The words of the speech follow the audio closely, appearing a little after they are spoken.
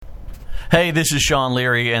Hey, this is Sean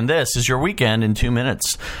Leary, and this is your Weekend in 2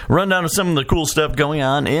 minutes. Rundown of some of the cool stuff going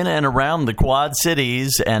on in and around the Quad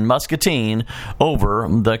Cities and Muscatine over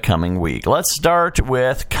the coming week. Let's start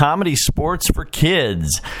with Comedy Sports for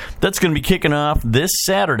Kids. That's going to be kicking off this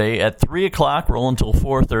Saturday at 3 o'clock, rolling until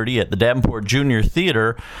 4:30 at the Davenport Junior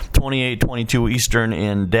Theater, 2822 Eastern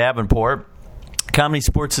in Davenport. Comedy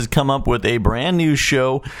Sports has come up with a brand new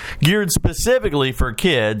show geared specifically for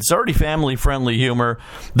kids. It's already family-friendly humor.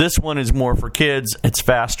 This one is more for kids. It's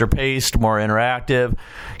faster paced, more interactive.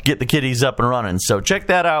 Get the kiddies up and running. So check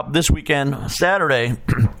that out this weekend, Saturday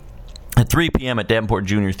at 3 p.m. at Davenport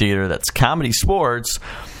Junior Theater. That's Comedy Sports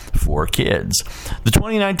for Kids. The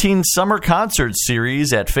 2019 Summer Concert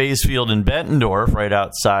Series at Faze Field in Bettendorf, right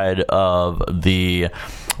outside of the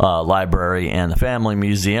library and the Family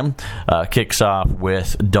Museum, kicks off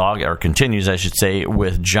with continues, I should say,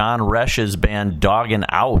 with John Resch's band Doggin'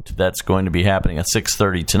 Out. That's going to be happening at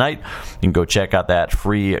 6:30 tonight. You can go check out that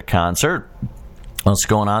free concert. What's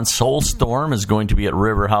going on? Soulstorm is going to be at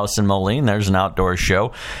River House in Moline. There's an outdoor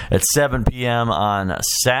show at 7 p.m. on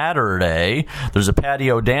Saturday. There's a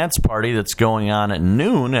patio dance party that's going on at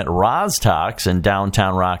noon at Roztalks in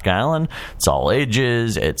downtown Rock Island. It's all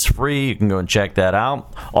ages. It's free. You can go and check that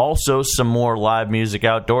out. Also, some more live music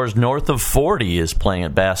outdoors. North of 40 is playing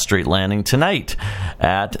at Bass Street Landing tonight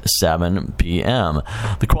at 7 p.m.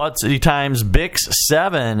 The Quad City Times Bix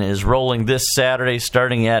 7 is rolling this Saturday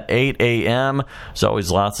starting at 8 a.m. There's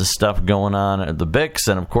always lots of stuff going on at the Bix,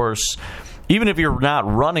 and of course, even if you're not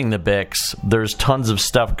running the Bix, there's tons of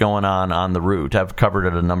stuff going on the route. I've covered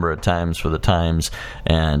it a number of times for the Times,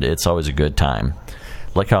 and it's always a good time.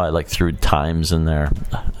 Like how I threw Times in there.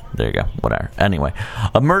 There you go. Whatever. Anyway,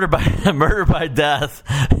 a murder by death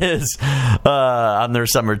is on their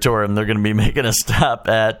summer tour, and they're going to be making a stop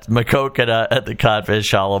at Maquoketa at the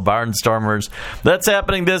Codfish Hollow Barnstormers. That's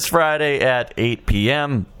happening this Friday at 8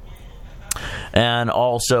 p.m. And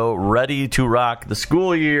also, Ready to Rock the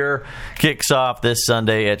School Year kicks off this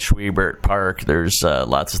Sunday at Schwiebert Park. There's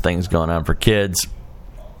lots of things going on for kids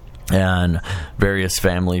and various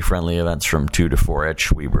family-friendly events from 2 to 4 at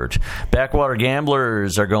Schwiebert. Backwater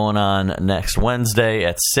Gamblers are going on next Wednesday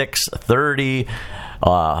at 6:30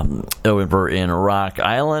 over in Rock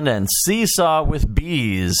Island. And Seesaw with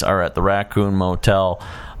Bees are at the Raccoon Motel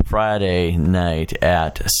Friday night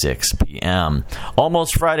at 6 p.m.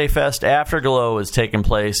 Almost Friday Fest Afterglow is taking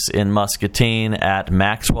place in Muscatine at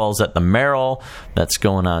Maxwell's at the Merrill. That's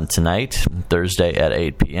going on tonight, Thursday at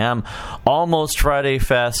 8 p.m. Almost Friday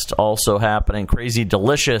Fest also happening. Crazy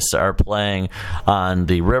Delicious are playing on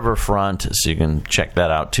the riverfront, so you can check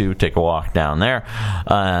that out too. Take a walk down there.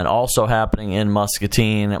 And also happening in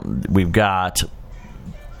Muscatine, we've got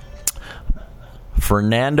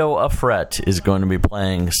Fernando Afret is going to be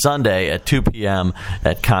playing Sunday at 2 p.m.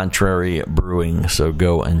 at Contrary Brewing, so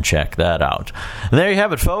go and check that out. And there you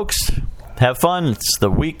have it, folks. Have fun. It's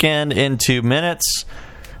the Weekend in 2 minutes.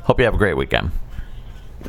 Hope you have a great weekend.